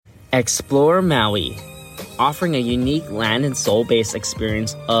Explore Maui, offering a unique land and soul-based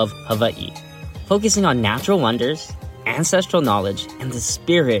experience of Hawaiʻi, focusing on natural wonders, ancestral knowledge, and the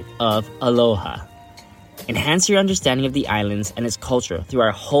spirit of aloha. Enhance your understanding of the islands and its culture through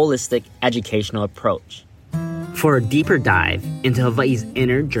our holistic educational approach. For a deeper dive into Hawaii's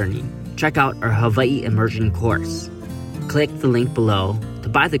inner journey, check out our Hawaiʻi Immersion course. Click the link below to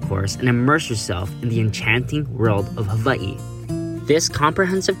buy the course and immerse yourself in the enchanting world of Hawaiʻi. This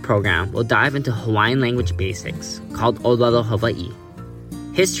comprehensive program will dive into Hawaiian language basics called ʻŌlelo Hawaiʻi,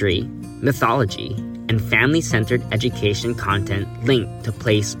 history, mythology, and family-centered education content linked to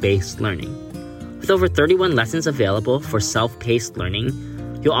place-based learning. With over 31 lessons available for self-paced learning,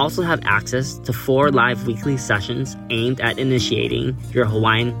 you'll also have access to 4 live weekly sessions aimed at initiating your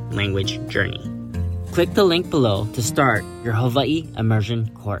Hawaiian language journey. Click the link below to start your Hawaiʻi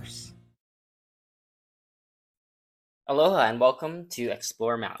Immersion course. Aloha and welcome to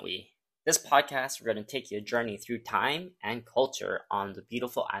Explore Maui. This podcast, we're going to take you a journey through time and culture on the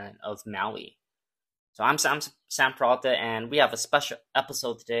beautiful island of Maui. So I'm Sam Peralta, and we have a special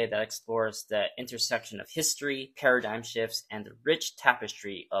episode today that explores the intersection of history, paradigm shifts, and the rich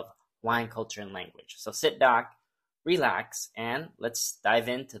tapestry of Hawaiian culture and language. So sit back, relax, and let's dive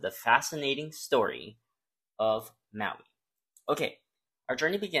into the fascinating story of Maui. Okay, our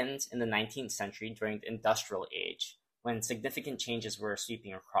journey begins in the 19th century during the Industrial Age, when significant changes were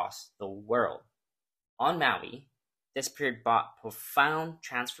sweeping across the world. On Maui, this period brought profound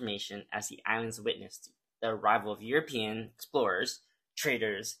transformation as the islands witnessed the arrival of European explorers,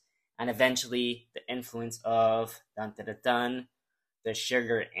 traders, and eventually the influence of the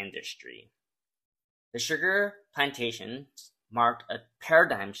sugar industry. The sugar plantations marked a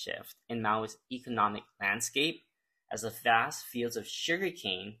paradigm shift in Maui's economic landscape as the vast fields of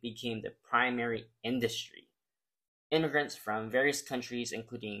sugarcane became the primary industry. Immigrants from various countries,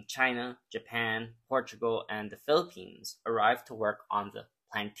 including China, Japan, Portugal, and the Philippines, arrived to work on the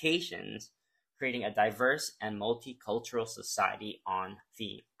plantations, creating a diverse and multicultural society on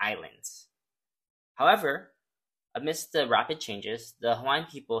the islands. However, amidst the rapid changes, the Hawaiian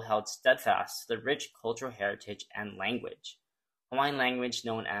people held steadfast to the rich cultural heritage and language. Hawaiian language,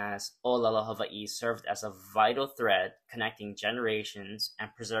 known as ʻŌlelo Hawaiʻi, served as a vital thread connecting generations and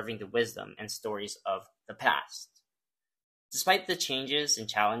preserving the wisdom and stories of the past. Despite the changes and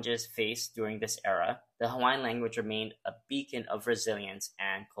challenges faced during this era, the Hawaiian language remained a beacon of resilience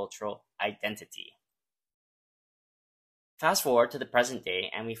and cultural identity. Fast forward to the present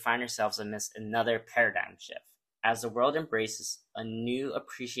day, and we find ourselves amidst another paradigm shift. As the world embraces a new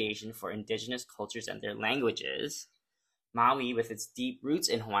appreciation for indigenous cultures and their languages, Maui, with its deep roots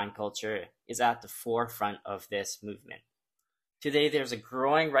in Hawaiian culture, is at the forefront of this movement. Today, there's a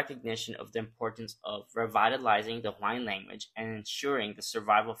growing recognition of the importance of revitalizing the Hawaiian language and ensuring the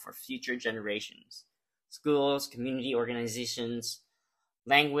survival for future generations. Schools, community organizations,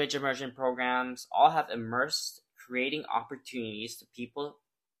 language immersion programs all have immersed, creating opportunities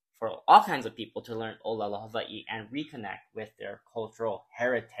for all kinds of people to learn ʻŌlelo Hawaiʻi and reconnect with their cultural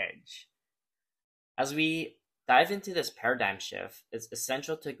heritage. As we dive into this paradigm shift, it's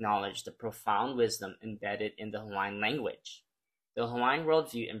essential to acknowledge the profound wisdom embedded in the Hawaiian language. The Hawaiian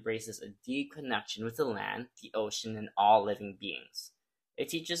worldview embraces a deep connection with the land, the ocean, and all living beings. It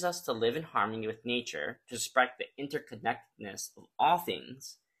teaches us to live in harmony with nature, to respect the interconnectedness of all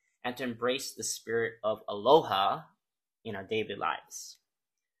things, and to embrace the spirit of aloha in our daily lives.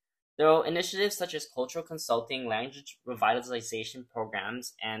 Through initiatives such as cultural consulting, language revitalization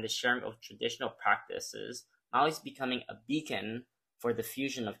programs, and the sharing of traditional practices, Maui is becoming a beacon for the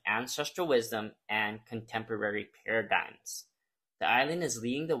fusion of ancestral wisdom and contemporary paradigms. The island is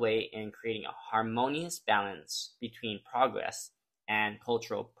leading the way in creating a harmonious balance between progress and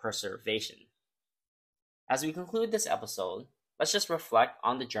cultural preservation. As we conclude this episode, let's just reflect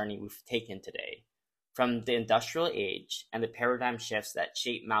on the journey we've taken today. From the industrial age and the paradigm shifts that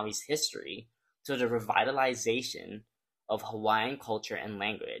shape Maui's history to the revitalization of Hawaiian culture and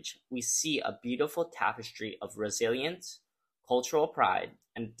language, we see a beautiful tapestry of resilience, cultural pride,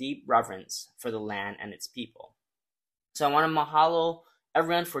 and deep reverence for the land and its people. So I want to mahalo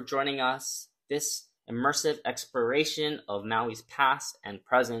everyone for joining us this immersive exploration of Maui's past and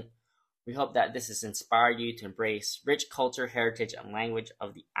present. We hope that this has inspired you to embrace rich culture, heritage, and language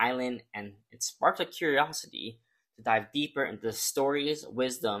of the island, and it sparked a curiosity to dive deeper into the stories,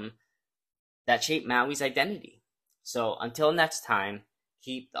 wisdom that shape Maui's identity. So until next time,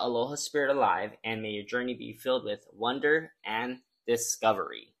 keep the aloha spirit alive, and may your journey be filled with wonder and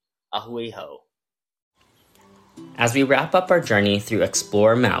discovery. Ahui ho. As we wrap up our journey through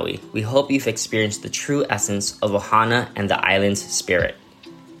Explore Maui, we hope you've experienced the true essence of Ohana and the island's spirit.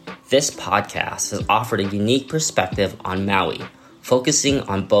 This podcast has offered a unique perspective on Maui, focusing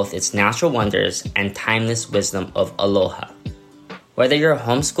on both its natural wonders and timeless wisdom of aloha. Whether you're a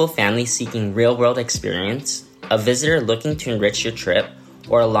homeschool family seeking real-world experience, a visitor looking to enrich your trip,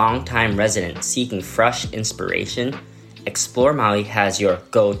 or a long-time resident seeking fresh inspiration, Explore Maui has your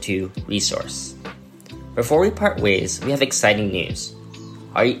go-to resource. Before we part ways, we have exciting news.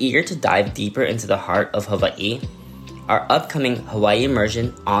 Are you eager to dive deeper into the heart of Hawaii? Our upcoming Hawaii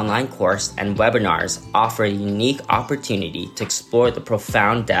Immersion online course and webinars offer a unique opportunity to explore the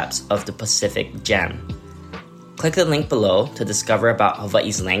profound depths of the Pacific Gem. Click the link below to discover about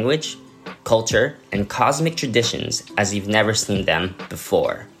Hawaii's language, culture, and cosmic traditions as you've never seen them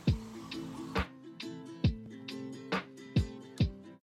before.